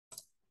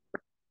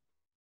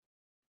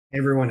Hey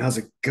everyone, how's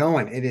it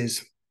going? It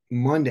is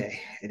Monday.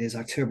 It is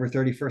October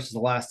 31st, is the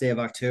last day of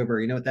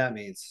October. You know what that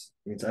means?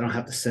 It means I don't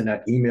have to send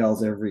out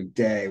emails every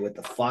day with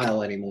the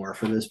file anymore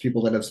for those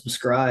people that have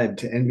subscribed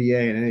to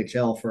NBA and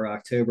NHL for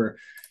October.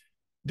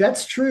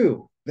 That's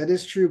true. That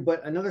is true.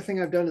 But another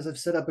thing I've done is I've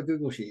set up a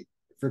Google Sheet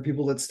for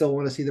people that still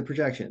want to see the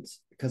projections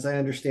because I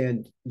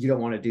understand you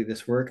don't want to do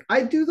this work.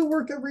 I do the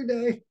work every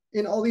day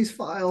in all these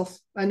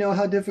files. I know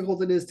how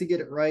difficult it is to get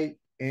it right.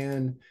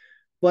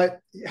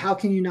 But how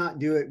can you not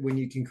do it when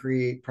you can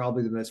create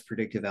probably the most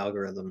predictive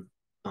algorithm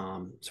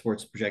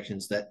sports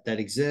projections that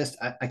exist?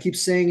 I keep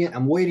saying it.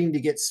 I'm waiting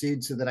to get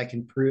sued so that I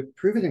can prove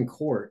it in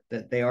court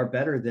that they are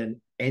better than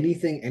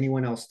anything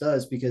anyone else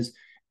does. Because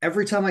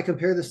every time I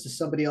compare this to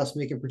somebody else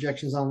making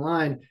projections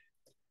online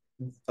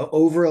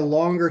over a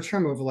longer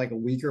term, over like a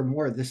week or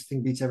more, this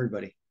thing beats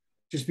everybody.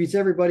 Just beats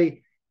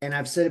everybody. And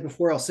I've said it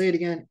before, I'll say it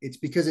again. It's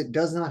because it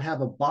does not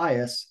have a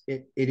bias.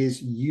 It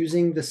is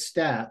using the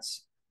stats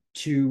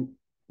to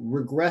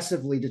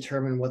regressively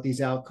determine what these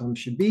outcomes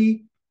should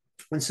be.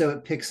 And so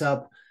it picks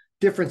up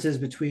differences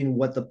between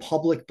what the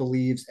public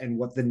believes and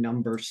what the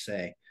numbers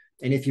say.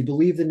 And if you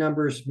believe the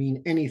numbers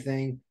mean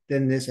anything,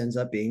 then this ends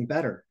up being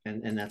better.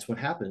 And that's what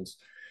happens.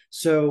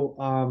 So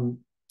I'm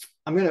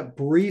going to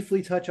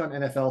briefly touch on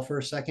NFL for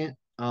a second.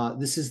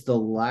 This is the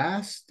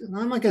last,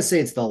 I'm not going to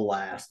say it's the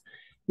last.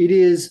 It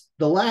is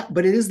the last,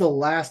 but it is the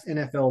last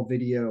NFL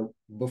video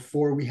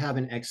before we have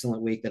an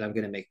excellent week that I'm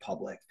going to make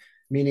public.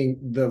 Meaning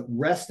the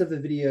rest of the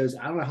videos,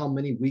 I don't know how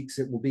many weeks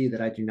it will be that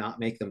I do not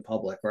make them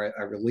public or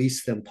I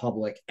release them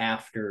public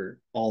after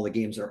all the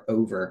games are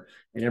over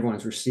and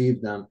everyone's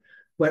received them.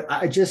 But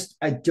I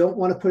don't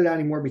want to put it out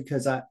anymore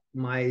because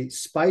my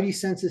spidey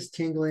sense is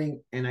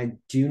tingling and I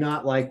do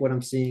not like what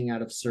I'm seeing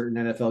out of certain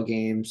NFL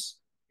games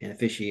and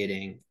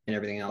officiating and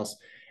everything else.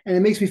 And it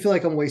makes me feel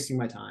like I'm wasting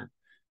my time.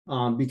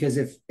 Because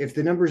if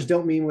the numbers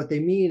don't mean what they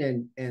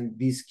mean, and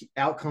these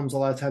outcomes a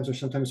lot of times are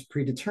sometimes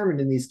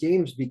predetermined in these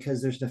games because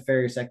there's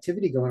nefarious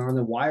activity going on,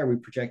 then why are we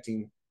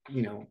projecting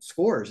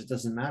scores? It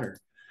doesn't matter.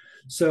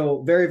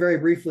 So very very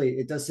briefly,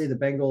 it does say the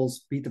Bengals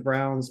beat the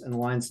Browns and the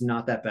line's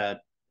not that bad.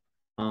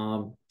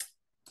 Um,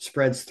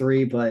 Spreads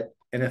 3, but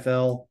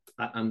NFL,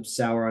 I'm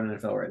sour on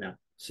NFL right now.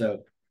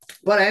 So,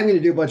 but I am going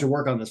to do a bunch of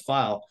work on this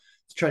file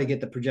to try to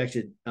get the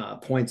projected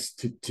points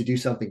to do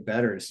something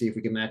better to see if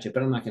we can match it.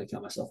 But I'm not going to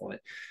count myself on it.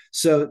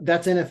 So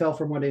that's NFL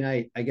for Monday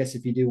night. I guess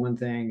if you do one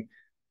thing,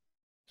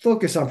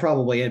 focus on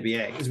probably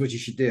NBA is what you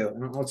should do.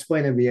 And I'll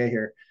explain NBA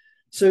here.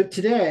 So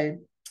today,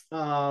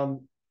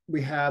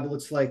 we have, it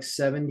looks like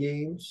 7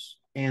 games,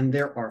 and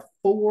there are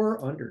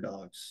 4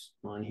 underdogs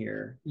on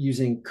here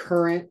using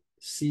current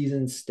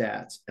season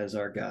stats as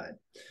our guide.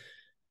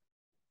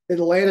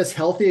 Atlanta's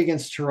healthy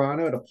against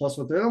Toronto at a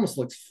 +1. It almost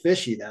looks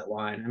fishy, that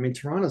line. I mean,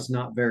 Toronto's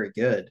not very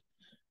good,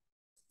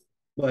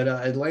 but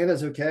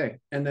Atlanta's okay.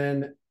 And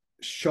then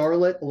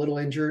Charlotte, a little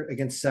injured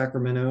against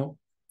Sacramento,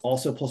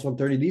 also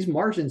 +130. These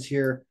margins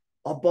here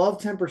above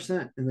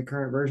 10% in the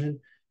current version.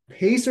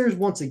 Pacers,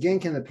 once again,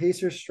 can the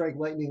Pacers strike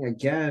lightning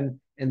again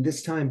and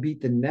this time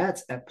beat the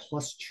Nets at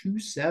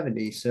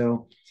 +270?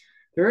 So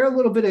there are a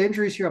little bit of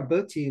injuries here on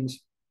both teams.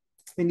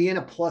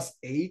 Indiana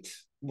 +8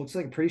 looks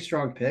like a pretty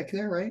strong pick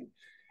there, right?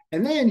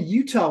 And then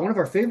Utah, one of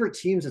our favorite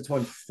teams that's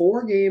won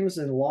 4 games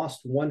and lost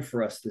one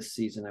for us this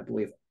season, I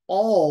believe.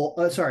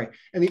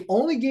 And the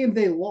only game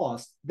they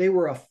lost, they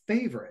were a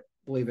favorite,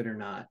 believe it or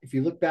not. If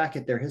you look back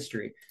at their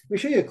history, let me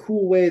show you a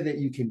cool way that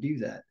you can do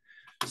that.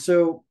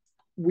 So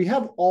we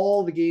have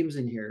all the games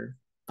in here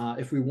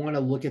if we want to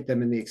look at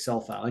them in the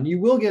Excel file. And you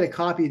will get a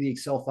copy of the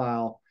Excel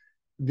file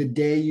the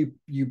day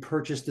you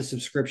purchase the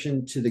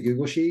subscription to the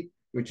Google Sheet,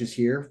 which is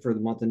here for the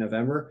month of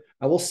November.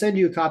 I will send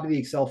you a copy of the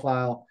Excel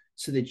file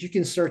so that you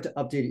can start to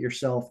update it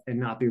yourself and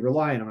not be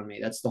reliant on me.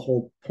 That's the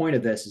whole point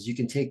of this is you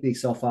can take the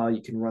Excel file,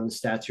 you can run the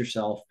stats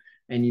yourself,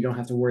 and you don't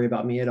have to worry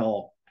about me at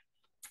all.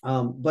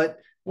 But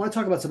I want to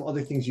talk about some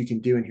other things you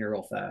can do in here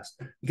real fast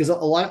because a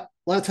lot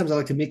of times I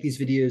like to make these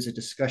videos a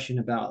discussion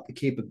about the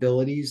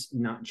capabilities,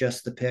 not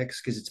just the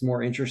picks, because it's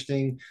more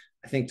interesting,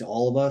 I think, to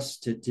all of us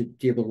to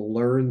be able to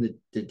learn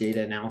the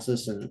data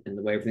analysis and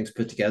the way everything's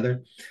put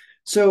together.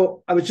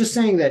 So I was just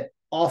saying that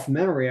off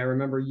memory, I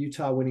remember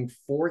Utah winning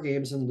 4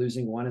 games and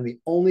losing one, and the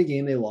only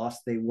game they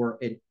lost, they were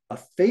a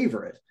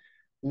favorite.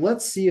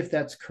 Let's see if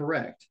that's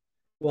correct.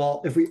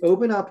 Well, if we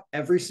open up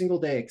every single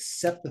day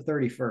except the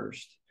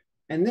 31st,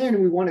 and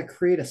then we want to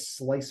create a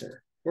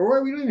slicer,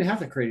 or we don't even have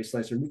to create a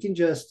slicer. We can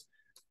just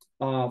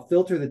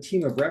filter the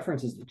team of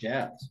reference as the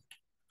Jazz.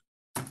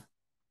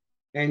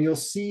 And you'll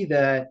see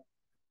that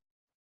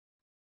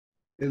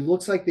it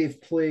looks like they've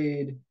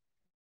played,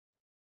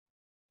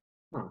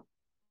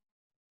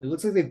 it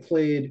looks like they've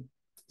played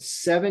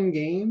 7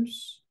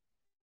 games,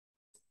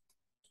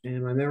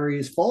 and my memory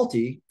is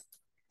faulty.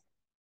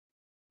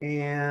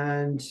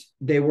 And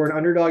they were an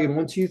underdog in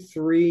 1, 2,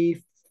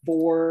 3,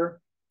 4,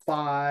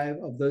 5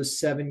 of those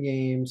 7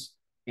 games.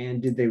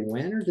 And did they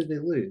win or did they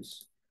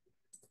lose?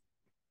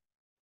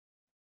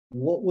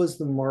 What was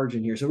the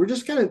margin here? So we're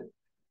just kind of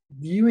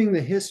viewing the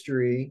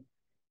history.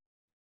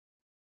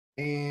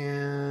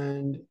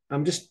 And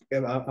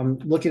I'm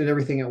looking at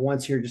everything at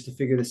once here just to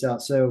figure this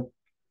out. So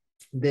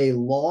they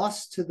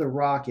lost to the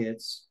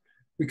Rockets.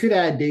 We could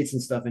add dates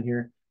and stuff in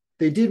here.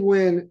 They did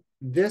win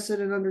this at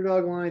an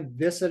underdog line,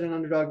 this at an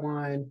underdog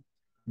line,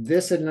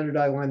 this at an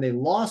underdog line. They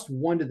lost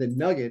one to the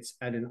Nuggets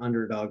at an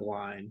underdog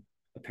line,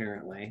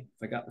 apparently,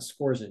 if I got the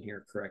scores in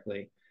here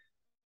correctly.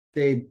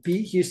 They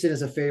beat Houston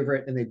as a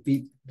favorite and they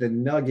beat the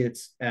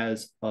Nuggets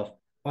as a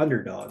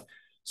underdog.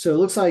 So it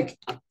looks like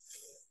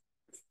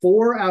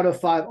 4 out of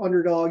 5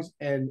 underdogs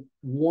and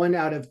 1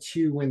 out of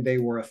 2 when they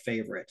were a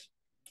favorite,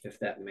 if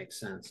that makes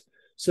sense.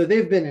 So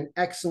they've been an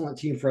excellent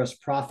team for us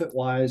profit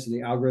wise.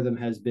 The algorithm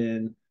has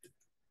been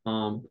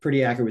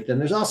pretty accurate with them.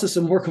 There's also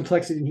some more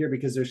complexity in here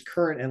because there's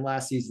current and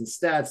last season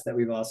stats that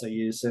we've also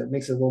used. So it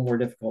makes it a little more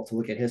difficult to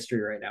look at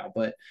history right now.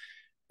 But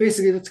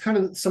basically, that's kind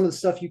of some of the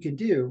stuff you can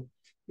do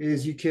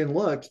is you can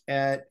look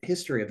at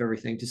history of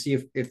everything to see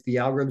if the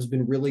algorithm's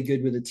been really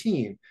good with a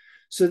team.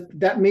 So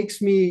that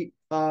makes me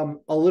a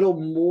little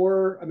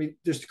more. I mean,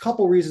 there's a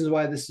couple reasons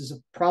why this is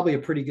probably a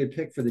pretty good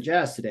pick for the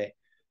Jazz today.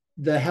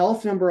 The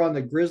health number on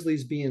the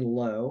Grizzlies being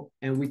low,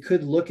 and we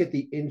could look at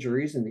the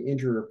injuries and the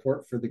injury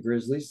report for the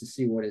Grizzlies to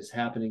see what is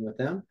happening with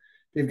them.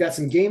 They've got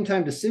some game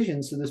time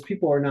decisions, so those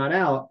people are not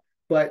out.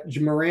 But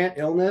Morant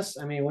illness,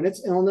 I mean, when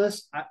it's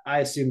illness, I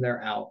assume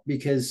they're out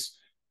because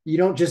you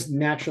don't just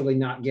naturally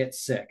not get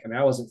sick. I mean,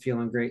 I wasn't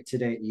feeling great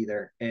today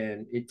either,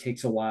 and it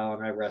takes a while,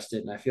 and I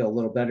rested and I feel a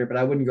little better, but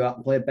I wouldn't go out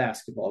and play a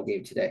basketball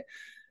game today.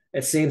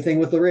 It's same thing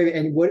with the Ravens.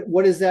 And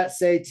what does that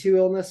say? 2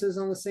 illnesses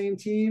on the same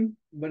team?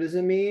 What does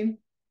it mean?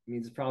 It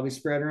means it's probably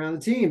spread around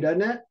the team,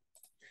 doesn't it?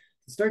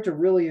 Start to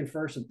really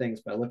infer some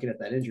things by looking at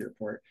that injury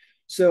report.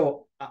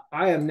 So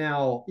I am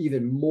now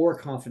even more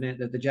confident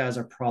that the Jazz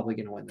are probably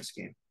going to win this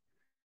game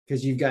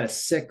because you've got a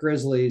sick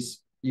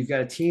Grizzlies. You've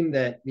got a team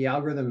that the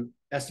algorithm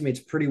estimates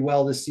pretty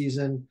well this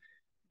season,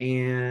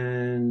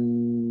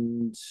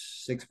 and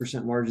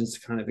 6% margin is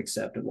kind of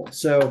acceptable.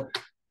 So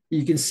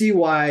you can see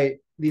why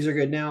these are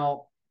good.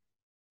 Now,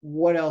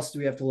 what else do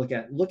we have to look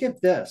at? Look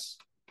at this.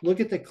 Look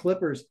at the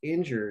Clippers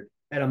injured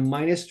at a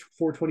minus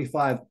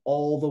 425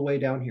 all the way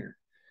down here.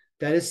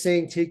 That is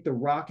saying take the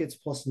Rockets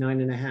plus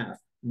 9.5.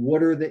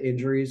 What are the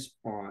injuries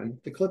on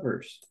the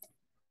Clippers?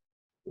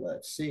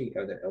 Let's see.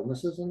 Are there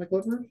illnesses on the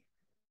Clippers?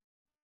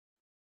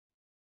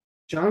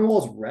 John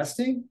Wall's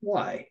resting?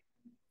 Why?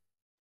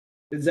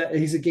 Is that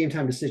he's a game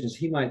time decision, so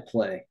he might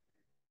play.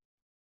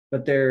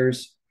 But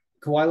there's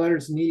Kawhi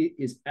Leonard's knee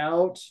is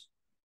out.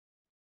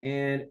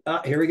 And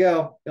here we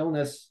go.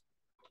 Illness.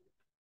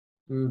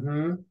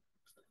 Mm-hmm.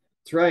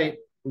 That's right.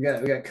 We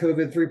got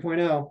COVID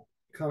 3.0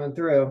 coming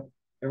through.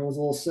 Everyone's a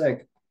little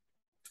sick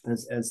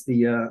as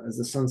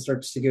the sun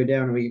starts to go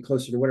down and we get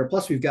closer to winter.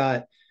 Plus, we've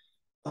got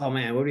oh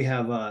man, what do we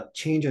have?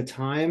 Change of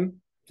time.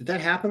 Did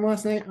that happen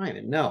last night? I don't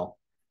even know.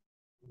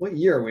 What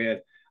year are we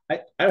at? I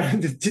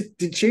don't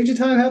did change of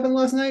time happen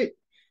last night?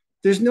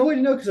 There's no way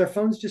to know because our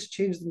phones just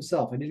changed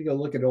themselves. I need to go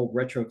look at old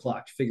retro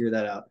clock to figure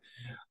that out.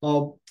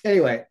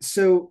 Anyway,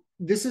 so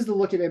this is the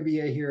look at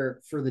NBA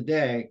here for the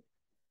day.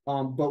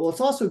 But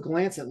let's also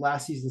glance at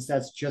last season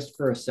stats just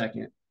for a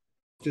second,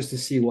 just to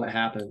see what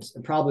happens.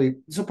 And probably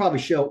this will probably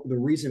show the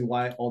reason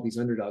why all these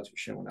underdogs are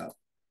showing up.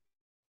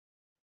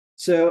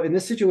 So in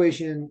this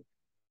situation,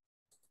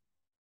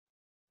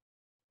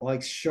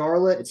 like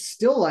Charlotte, it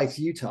still likes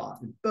Utah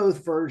in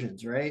both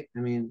versions, right? I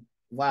mean,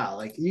 wow,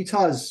 like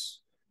Utah's,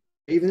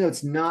 even though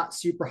it's not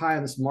super high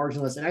on this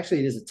margin list, and actually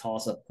it is a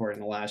toss up according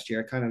to last year.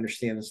 I kind of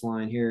understand this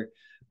line here,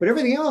 but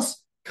everything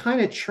else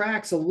kind of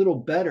tracks a little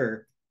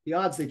better. The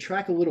odds they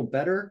track a little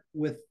better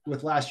with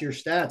last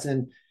year's stats,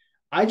 and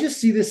I just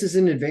see this as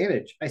an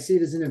advantage. I see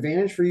it as an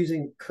advantage for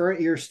using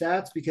current year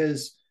stats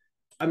because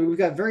I mean we've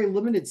got very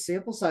limited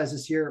sample size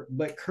this year,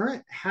 but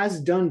current has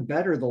done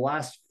better the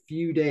last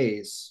few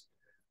days,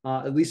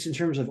 at least in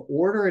terms of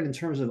order and in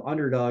terms of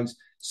underdogs.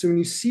 So when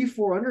you see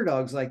 4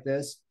 underdogs like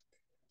this,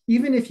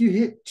 even if you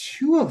hit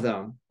 2 of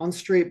them on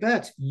straight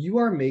bets, you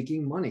are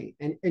making money.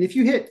 And if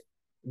you hit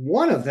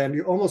 1 of them,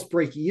 you almost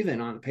break even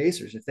on the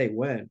Pacers if they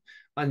win.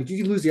 And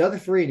you can lose the other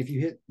 3, and if you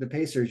hit the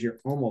Pacers, you're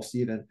almost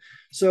even.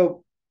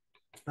 So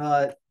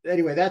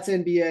anyway, that's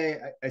NBA.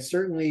 I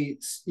certainly,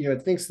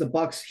 thinks the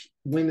Bucks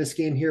win this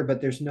game here,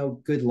 but there's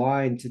no good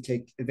line to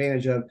take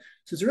advantage of.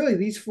 So it's really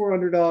these 4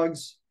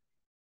 underdogs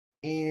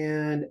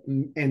and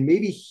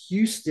maybe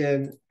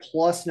Houston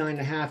plus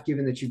 9.5,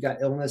 given that you've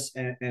got illness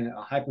and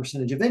a high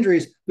percentage of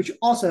injuries, but you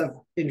also have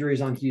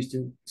injuries on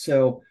Houston.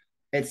 So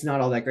it's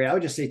not all that great. I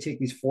would just say take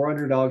these 4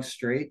 underdogs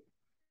straight.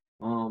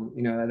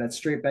 That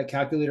straight bet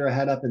calculator I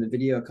had up in the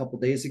video a couple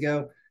days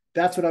ago.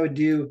 That's what I would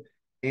do.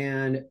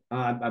 And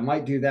I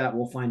might do that.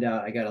 We'll find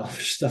out. I got a lot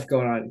of stuff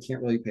going on. I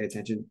can't really pay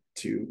attention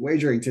to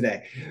wagering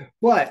today.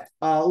 But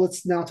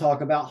let's now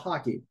talk about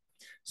hockey.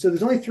 So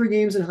there's only 3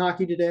 games in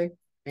hockey today.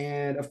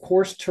 And of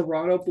course,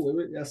 Toronto blew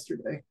it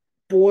yesterday.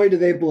 Boy, do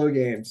they blow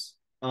games.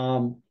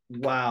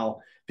 Wow.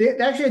 They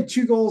actually had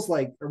 2 goals,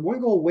 or 1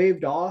 goal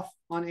waved off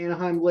on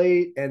Anaheim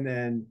late. And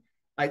then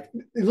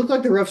it looked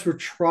like the refs were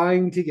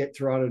trying to get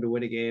Toronto to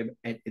win a game,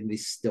 and they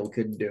still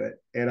couldn't do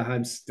it.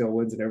 Anaheim still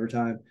wins in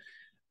overtime.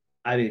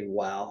 I mean,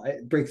 wow.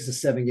 It breaks a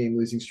 7-game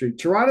losing streak.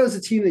 Toronto is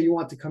a team that you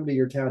want to come to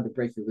your town to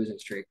break your losing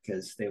streak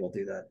because they will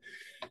do that.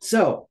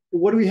 So,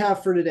 what do we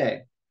have for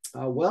today?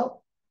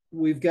 Well,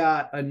 we've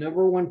got a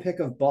number one pick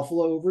of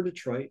Buffalo over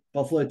Detroit.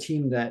 Buffalo,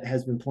 team that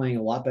has been playing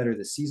a lot better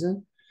this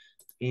season.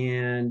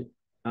 And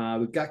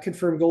we've got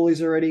confirmed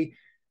goalies already.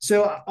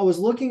 So, I was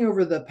looking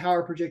over the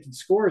power projected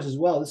scores as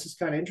well. This is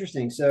kind of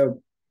interesting.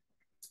 So,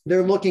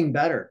 they're looking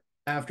better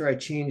after I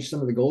changed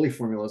some of the goalie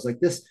formulas. Like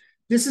this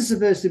is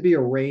supposed to be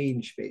a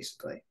range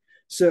basically.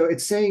 So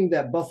it's saying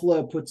that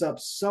Buffalo puts up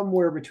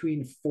somewhere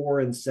between 4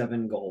 and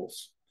 7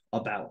 goals,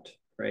 about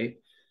right,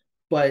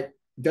 but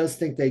does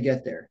think they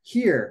get there.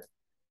 Here,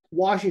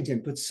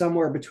 Washington puts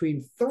somewhere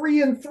between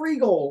 3 and 3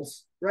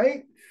 goals,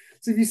 right?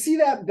 So if you see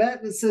that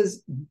bet that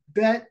says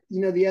bet,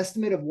 the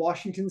estimate of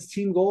Washington's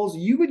team goals,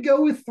 you would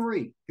go with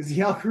 3 because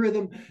the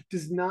algorithm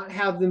does not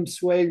have them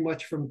swaying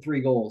much from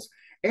 3 goals.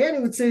 And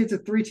it would say it's a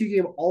 3-2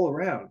 game all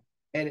around.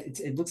 And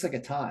it looks like a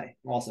tie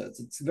also.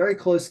 It's a very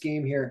close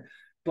game here,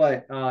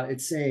 but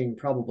it's saying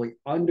probably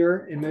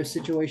under in most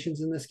situations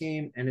in this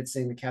game. And it's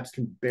saying the Caps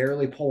can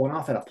barely pull one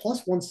off at a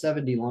plus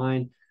 170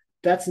 line.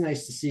 That's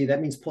nice to see.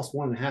 That means plus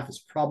 1.5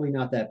 is probably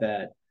not that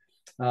bad.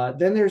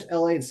 Then there's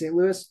LA and St.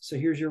 Louis. So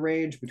here's your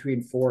range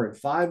between 4 and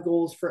 5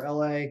 goals for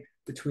LA,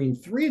 between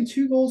 3 and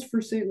 2 goals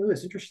for St.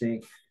 Louis.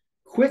 Interesting.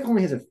 Quick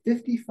only has a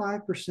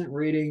 55%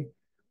 rating.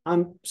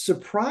 I'm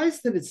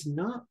surprised that it's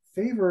not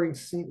favoring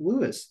St.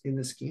 Louis in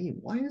this game.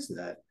 Why is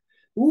that?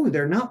 Ooh,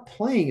 they're not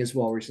playing as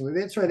well recently.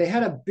 That's right. They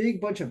had a big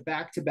bunch of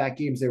back-to-back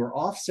games. They were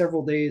off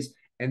several days,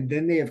 and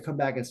then they have come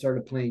back and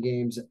started playing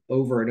games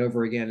over and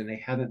over again, and they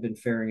haven't been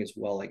faring as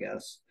well, I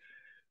guess.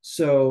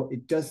 So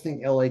it does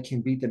think LA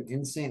can beat them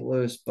in St.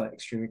 Louis, but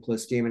extremely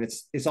close game. And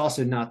it's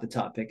also not the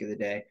top pick of the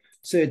day.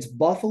 So it's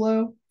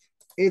Buffalo.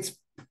 It's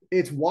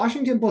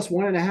Washington plus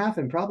 1.5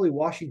 and probably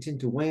Washington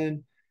to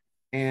win.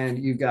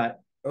 And you've got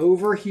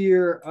over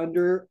here,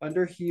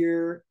 under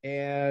here,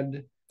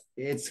 and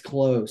it's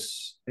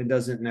close. It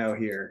doesn't know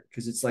here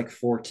because it's like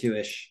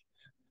 4-2-ish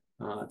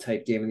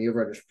type game. And the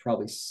over-under is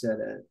probably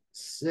set at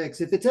 6.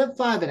 If it's at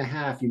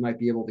 5.5, you might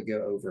be able to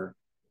go over.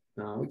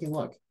 We can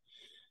look.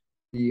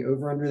 The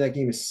over-under that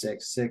game is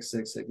 6, 6,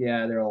 6, 6.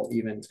 Yeah, they're all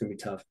even. It's going to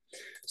be tough.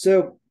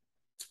 So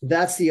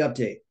that's the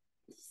update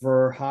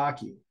for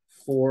hockey,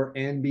 for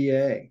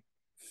NBA,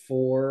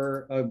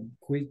 for a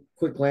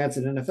quick glance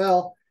at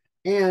NFL.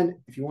 And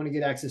if you want to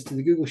get access to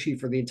the Google Sheet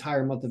for the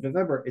entire month of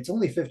November, it's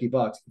only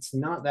 $50. It's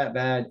not that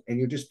bad. And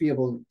you'll just be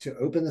able to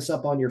open this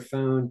up on your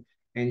phone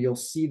and you'll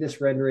see this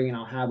rendering and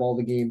I'll have all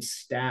the games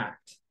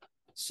stacked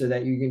so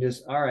that you can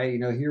just, all right,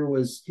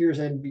 here's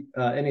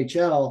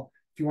NHL.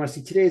 If you want to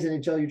see today's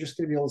NHL, you're just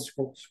going to be able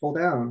to scroll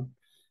down.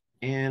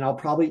 And I'll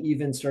probably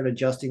even start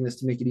adjusting this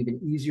to make it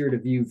even easier to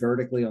view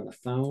vertically on the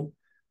phone.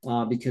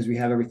 Because we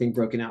have everything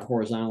broken out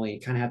horizontally. You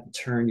kind of have to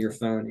turn your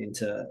phone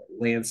into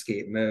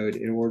landscape mode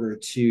in order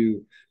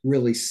to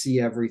really see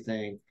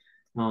everything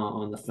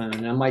on the phone.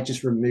 And I might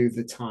just remove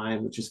the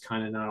time, which is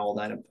kind of not all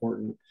that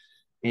important.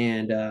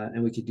 And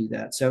we could do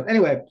that. So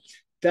anyway,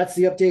 that's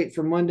the update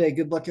for Monday.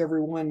 Good luck,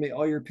 everyone. May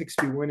all your picks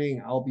be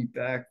winning. I'll be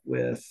back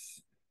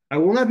I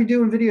will not be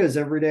doing videos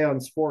every day on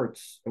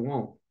sports. I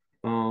won't.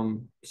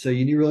 So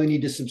you really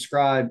need to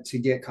subscribe to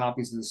get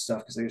copies of this stuff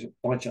because there's a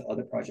bunch of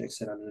other projects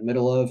that I'm in the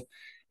middle of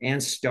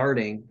and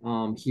starting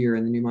here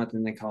in the new month.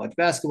 And then college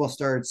basketball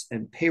starts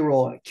and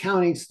payroll and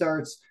accounting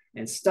starts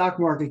and stock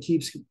market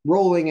keeps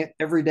rolling it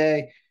every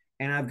day.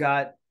 And I've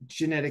got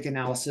genetic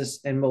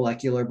analysis and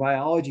molecular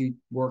biology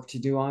work to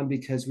do on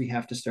because we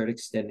have to start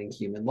extending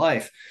human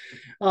life.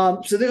 So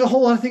there's a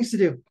whole lot of things to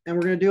do and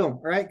we're going to do them.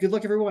 All right. Good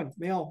luck, everyone.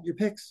 May all your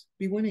picks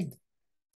be winning.